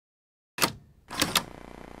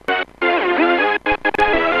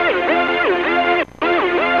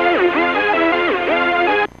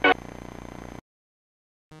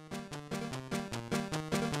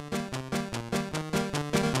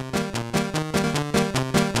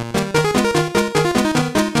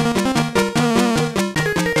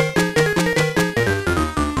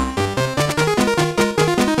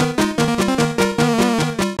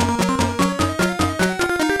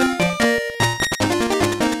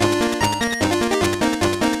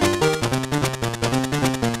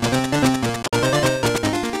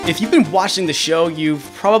If you've been watching the show, you've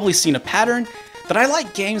probably seen a pattern that I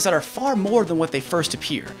like games that are far more than what they first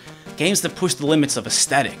appear. Games that push the limits of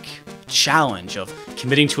aesthetic, challenge, of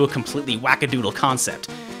committing to a completely wackadoodle concept.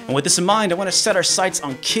 And with this in mind, I want to set our sights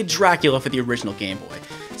on Kid Dracula for the original Game Boy.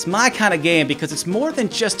 It's my kind of game because it's more than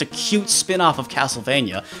just a cute spin-off of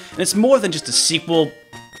Castlevania, and it's more than just a sequel,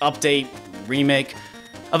 update, remake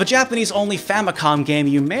of a Japanese-only Famicom game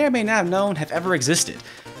you may or may not have known have ever existed.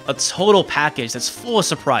 A total package that's full of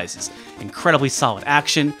surprises, incredibly solid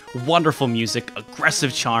action, wonderful music,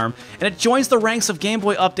 aggressive charm, and it joins the ranks of Game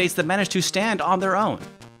Boy updates that manage to stand on their own.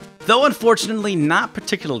 Though unfortunately not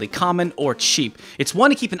particularly common or cheap, it's one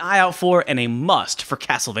to keep an eye out for and a must for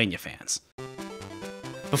Castlevania fans.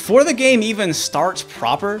 Before the game even starts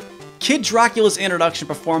proper, Kid Dracula's introduction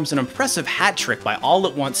performs an impressive hat trick by all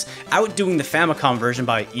at once outdoing the Famicom version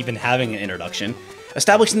by even having an introduction,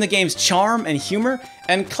 establishing the game's charm and humor,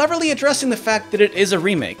 and cleverly addressing the fact that it is a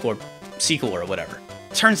remake, or sequel, or whatever.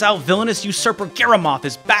 Turns out villainous usurper Garamoth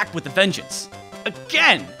is back with a vengeance.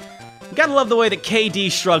 Again! Gotta love the way that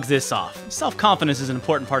KD shrugs this off. Self-confidence is an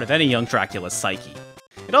important part of any young Dracula's psyche.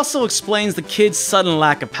 It also explains the kid's sudden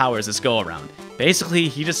lack of powers this go-around. Basically,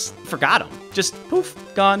 he just forgot them. Just poof,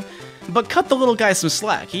 gone. But cut the little guy some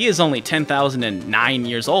slack, he is only 10,009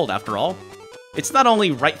 years old after all. It's not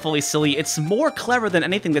only rightfully silly, it's more clever than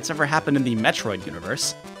anything that's ever happened in the Metroid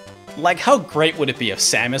universe. Like, how great would it be if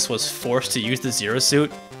Samus was forced to use the Zero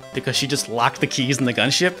Suit because she just locked the keys in the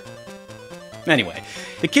gunship? Anyway,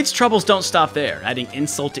 the kid's troubles don't stop there. Adding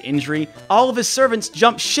insult to injury, all of his servants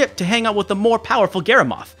jump ship to hang out with the more powerful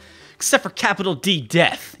Garamoth. Except for capital D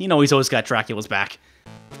Death. You know he's always got Dracula's back.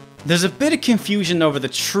 There's a bit of confusion over the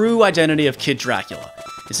true identity of Kid Dracula.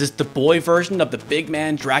 Is this the boy version of the big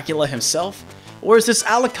man Dracula himself? Or is this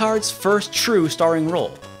Alucard's first true starring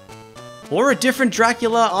role? Or a different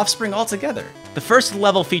Dracula offspring altogether? The first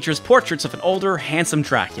level features portraits of an older, handsome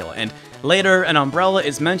Dracula, and later an umbrella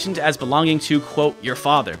is mentioned as belonging to, quote, your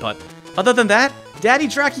father, but other than that, Daddy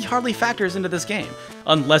Dracky hardly factors into this game,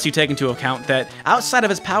 unless you take into account that outside of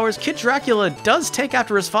his powers, Kid Dracula does take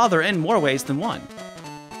after his father in more ways than one.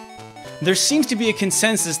 There seems to be a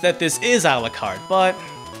consensus that this is Alucard, but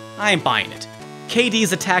I ain't buying it.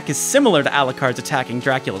 KD's attack is similar to Alucard's attacking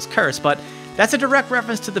Dracula's curse, but that's a direct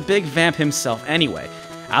reference to the big vamp himself anyway.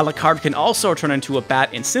 Alucard can also turn into a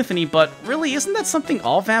bat in Symphony, but really, isn't that something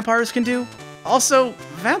all vampires can do? Also,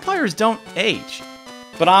 vampires don't age.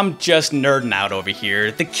 But I'm just nerding out over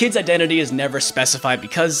here. The kid's identity is never specified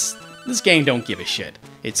because this game don't give a shit.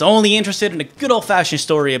 It's only interested in a good old-fashioned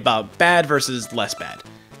story about bad versus less bad.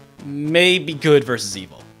 Maybe good versus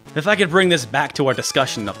evil. If I could bring this back to our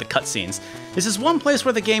discussion of the cutscenes, this is one place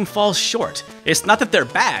where the game falls short. It's not that they're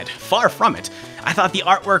bad, far from it. I thought the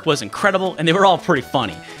artwork was incredible and they were all pretty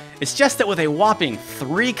funny. It's just that with a whopping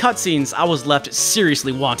 3 cutscenes, I was left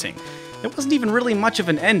seriously wanting. There wasn't even really much of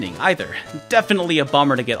an ending either. Definitely a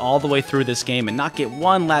bummer to get all the way through this game and not get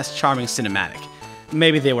one last charming cinematic.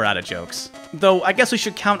 Maybe they were out of jokes. Though I guess we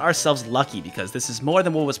should count ourselves lucky because this is more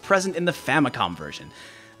than what was present in the Famicom version.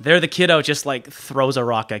 There the kiddo just like throws a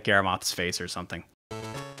rock at Garamoth's face or something.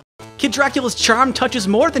 Kid Dracula's charm touches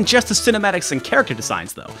more than just the cinematics and character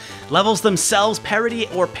designs though. Levels themselves parody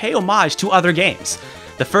or pay homage to other games.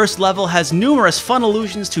 The first level has numerous fun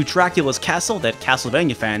allusions to Dracula's castle that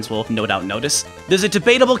Castlevania fans will no doubt notice. There's a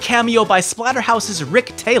debatable cameo by Splatterhouse's Rick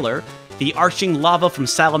Taylor, the arching lava from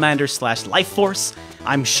Salamander/Life Force.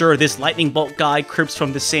 I'm sure this lightning bolt guy creeps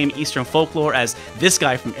from the same Eastern folklore as this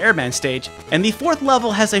guy from Airman Stage, and the 4th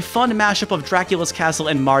level has a fun mashup of Dracula's castle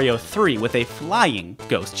and Mario 3 with a flying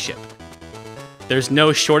ghost ship. There's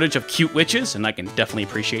no shortage of cute witches, and I can definitely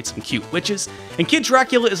appreciate some cute witches, and Kid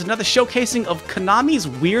Dracula is another showcasing of Konami's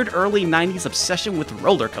weird early 90s obsession with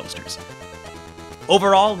roller coasters.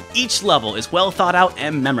 Overall, each level is well thought out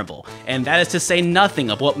and memorable, and that is to say nothing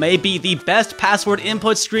of what may be the best password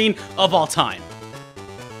input screen of all time.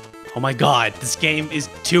 Oh my god, this game is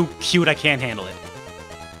too cute, I can't handle it.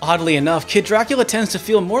 Oddly enough, Kid Dracula tends to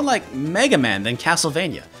feel more like Mega Man than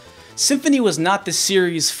Castlevania. Symphony was not the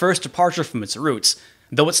series' first departure from its roots,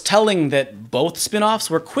 though it's telling that both spin-offs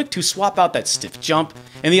were quick to swap out that stiff jump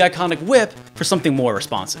and the iconic whip for something more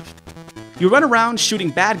responsive. You run around shooting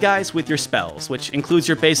bad guys with your spells, which includes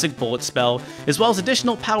your basic bullet spell, as well as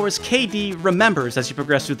additional powers KD remembers as you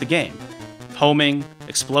progress through the game. Homing,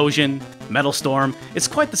 Explosion, Metal Storm, it's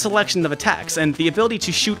quite the selection of attacks, and the ability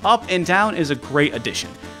to shoot up and down is a great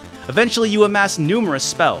addition. Eventually you amass numerous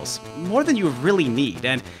spells, more than you really need,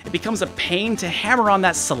 and it becomes a pain to hammer on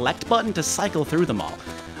that select button to cycle through them all.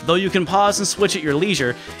 Though you can pause and switch at your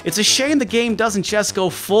leisure, it's a shame the game doesn't just go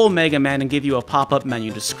full Mega Man and give you a pop-up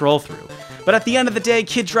menu to scroll through. But at the end of the day,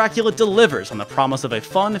 Kid Dracula delivers on the promise of a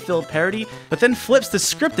fun-filled parody, but then flips the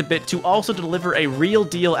script a bit to also deliver a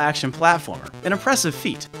real-deal action platformer, an impressive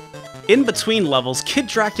feat. In between levels, Kid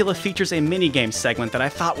Dracula features a minigame segment that I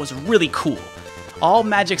thought was really cool. All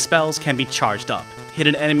magic spells can be charged up. Hit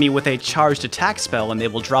an enemy with a charged attack spell and they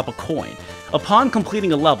will drop a coin. Upon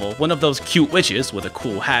completing a level, one of those cute witches with a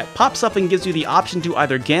cool hat pops up and gives you the option to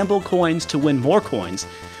either gamble coins to win more coins,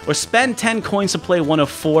 or spend 10 coins to play one of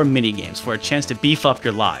 4 minigames for a chance to beef up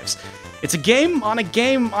your lives. It's a game on a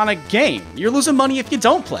game on a game. You're losing money if you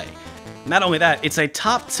don't play. Not only that, it's a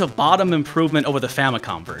top to bottom improvement over the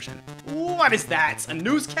Famicom version. What is that? A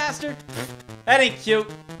newscaster? That ain't cute.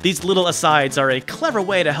 These little asides are a clever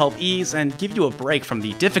way to help ease and give you a break from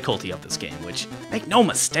the difficulty of this game, which, make no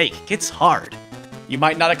mistake, gets hard. You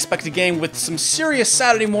might not expect a game with some serious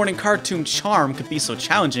Saturday morning cartoon charm could be so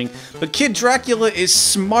challenging, but Kid Dracula is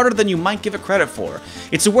smarter than you might give it credit for.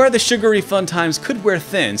 It's aware the sugary fun times could wear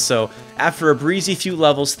thin, so after a breezy few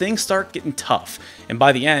levels, things start getting tough, and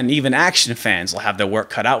by the end, even action fans will have their work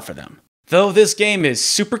cut out for them. Though this game is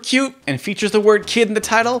super cute and features the word kid in the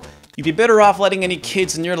title, you'd be better off letting any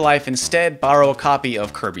kids in your life instead borrow a copy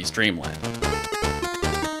of Kirby's Dream Land.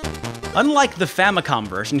 Unlike the Famicom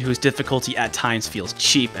version, whose difficulty at times feels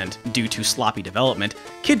cheap and due to sloppy development,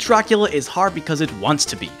 Kid Dracula is hard because it wants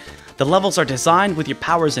to be. The levels are designed with your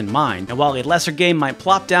powers in mind, and while a lesser game might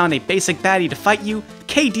plop down a basic baddie to fight you,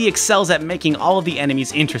 KD excels at making all of the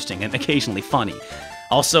enemies interesting and occasionally funny.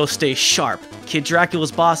 Also, stay sharp. Kid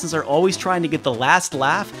Dracula's bosses are always trying to get the last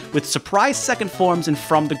laugh with surprise second forms and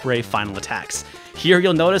from the grave final attacks. Here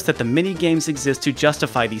you'll notice that the mini-games exist to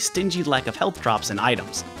justify the stingy lack of health drops and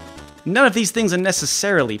items. None of these things are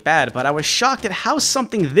necessarily bad, but I was shocked at how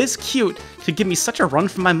something this cute could give me such a run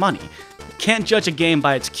for my money. Can't judge a game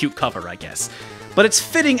by its cute cover, I guess. But it's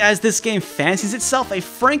fitting as this game fancies itself a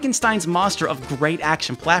Frankenstein's monster of great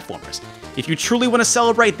action platformers. If you truly want to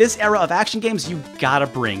celebrate this era of action games, you gotta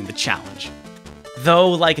bring the challenge. Though,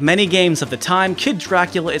 like many games of the time, Kid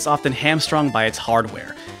Dracula is often hamstrung by its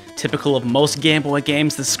hardware. Typical of most Game Boy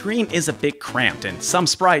games, the screen is a bit cramped, and some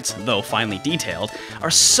sprites, though finely detailed,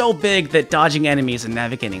 are so big that dodging enemies and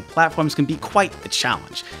navigating platforms can be quite the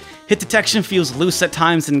challenge. Hit detection feels loose at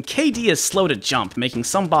times, and KD is slow to jump, making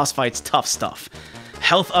some boss fights tough stuff.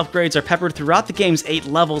 Health upgrades are peppered throughout the game's 8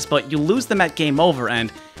 levels, but you lose them at game over,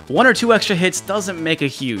 and 1 or 2 extra hits doesn't make a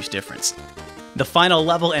huge difference. The final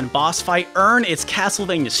level and boss fight earn its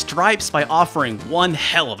Castlevania stripes by offering one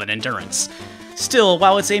hell of an endurance. Still,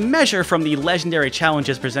 while it's a measure from the legendary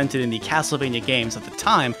challenges presented in the Castlevania games of the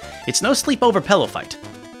time, it's no sleepover pillow fight.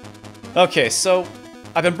 Okay, so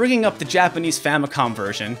I've been bringing up the Japanese Famicom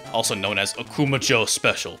version, also known as Akumajo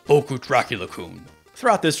Special, Boku Dracula-kun,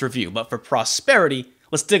 throughout this review, but for prosperity,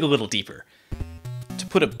 let's dig a little deeper. To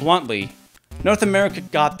put it bluntly, North America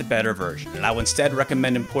got the better version, and I would instead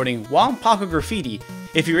recommend importing Wanpaku Graffiti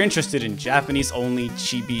if you're interested in Japanese-only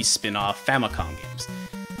chibi spin-off Famicom games.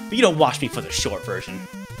 But you don't watch me for the short version.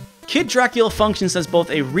 Kid Dracula functions as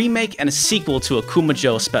both a remake and a sequel to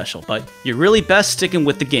Akumajo Special, but you're really best sticking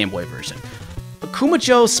with the Game Boy version.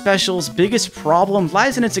 Akumajo Special's biggest problem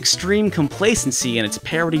lies in its extreme complacency and its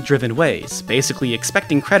parody-driven ways, basically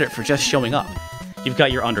expecting credit for just showing up. You've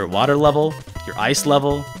got your underwater level, your ice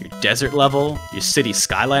level, your desert level, your city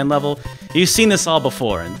skyline level. You've seen this all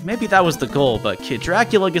before, and maybe that was the goal, but Kid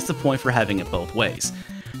Dracula gets the point for having it both ways.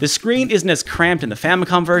 The screen isn't as cramped in the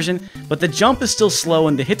Famicom version, but the jump is still slow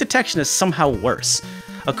and the hit detection is somehow worse.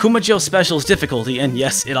 Akumajo Special's difficulty, and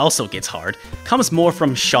yes, it also gets hard, comes more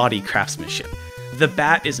from shoddy craftsmanship. The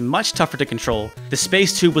bat is much tougher to control, the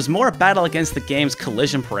space tube was more a battle against the game's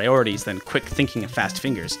collision priorities than quick thinking and fast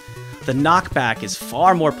fingers. The knockback is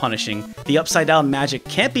far more punishing, the upside down magic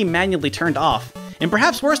can't be manually turned off, and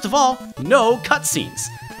perhaps worst of all, no cutscenes.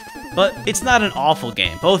 But it's not an awful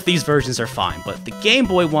game, both these versions are fine, but the Game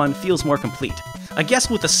Boy one feels more complete. I guess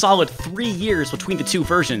with a solid 3 years between the two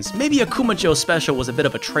versions, maybe Akumajo Special was a bit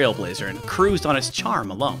of a trailblazer and cruised on its charm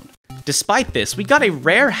alone. Despite this, we got a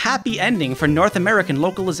rare happy ending for North American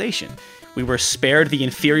localization. We were spared the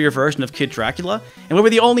inferior version of Kid Dracula, and we were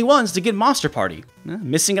the only ones to get Monster Party.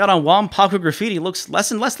 Missing out on Wanpaku Graffiti looks less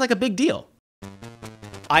and less like a big deal.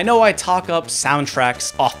 I know I talk up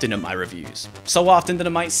soundtracks often in my reviews, so often that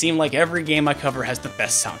it might seem like every game I cover has the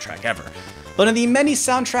best soundtrack ever. But in the many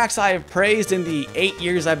soundtracks I have praised in the 8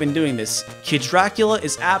 years I've been doing this, Kid Dracula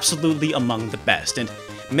is absolutely among the best, and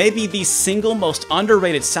maybe the single most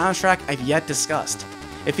underrated soundtrack I've yet discussed.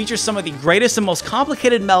 It features some of the greatest and most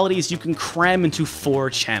complicated melodies you can cram into 4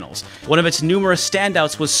 channels. One of its numerous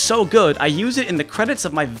standouts was so good, I used it in the credits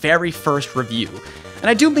of my very first review. And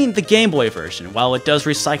I do mean the Game Boy version. While it does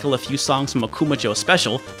recycle a few songs from Akuma Joe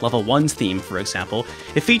Special, Level 1's theme for example,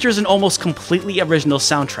 it features an almost completely original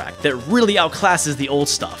soundtrack that really outclasses the old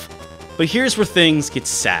stuff. But here's where things get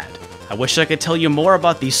sad. I wish I could tell you more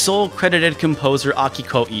about the sole credited composer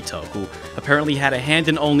Akiko Ito, who apparently had a hand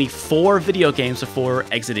in only 4 video games before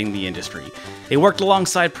exiting the industry. They worked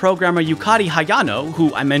alongside programmer Yukari Hayano,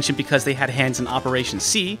 who I mentioned because they had hands in Operation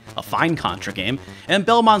C, a fine Contra game, and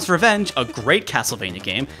Belmont's Revenge, a great Castlevania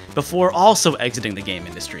game, before also exiting the game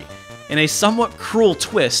industry. In a somewhat cruel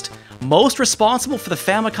twist, most responsible for the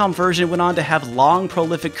Famicom version went on to have long,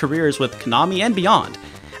 prolific careers with Konami and beyond.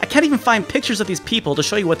 I can't even find pictures of these people to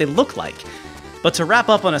show you what they look like. But to wrap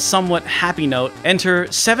up on a somewhat happy note,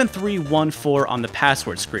 enter 7314 on the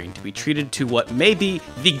password screen to be treated to what may be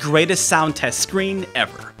the greatest sound test screen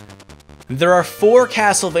ever. There are 4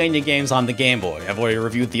 Castlevania games on the Game Boy. I've already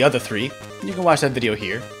reviewed the other 3. You can watch that video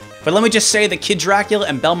here. But let me just say that Kid Dracula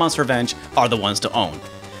and Belmont's Revenge are the ones to own.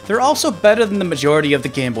 They're also better than the majority of the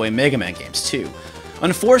Game Boy Mega Man games too.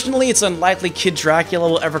 Unfortunately, it's unlikely Kid Dracula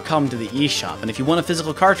will ever come to the eShop, and if you want a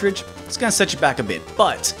physical cartridge, it's gonna set you back a bit,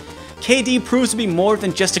 but KD proves to be more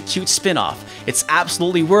than just a cute spin-off. It's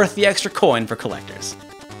absolutely worth the extra coin for collectors.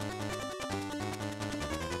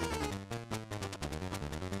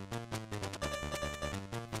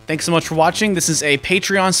 Thanks so much for watching. This is a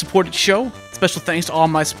Patreon-supported show. Special thanks to all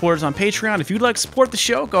my supporters on Patreon. If you'd like to support the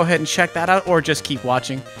show, go ahead and check that out, or just keep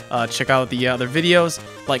watching. Check out the other videos,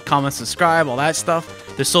 like, comment, subscribe, all that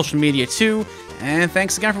stuff. There's social media too, and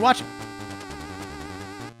thanks again for watching.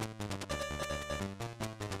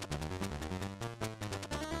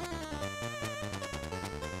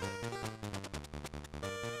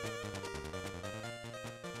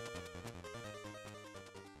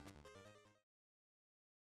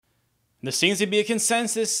 There seems to be a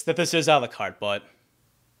consensus that this is a la carte, but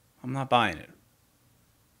I'm not buying it.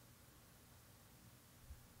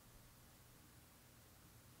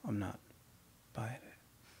 I'm not buying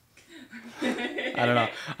it. I don't know.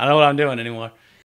 I don't know what I'm doing anymore.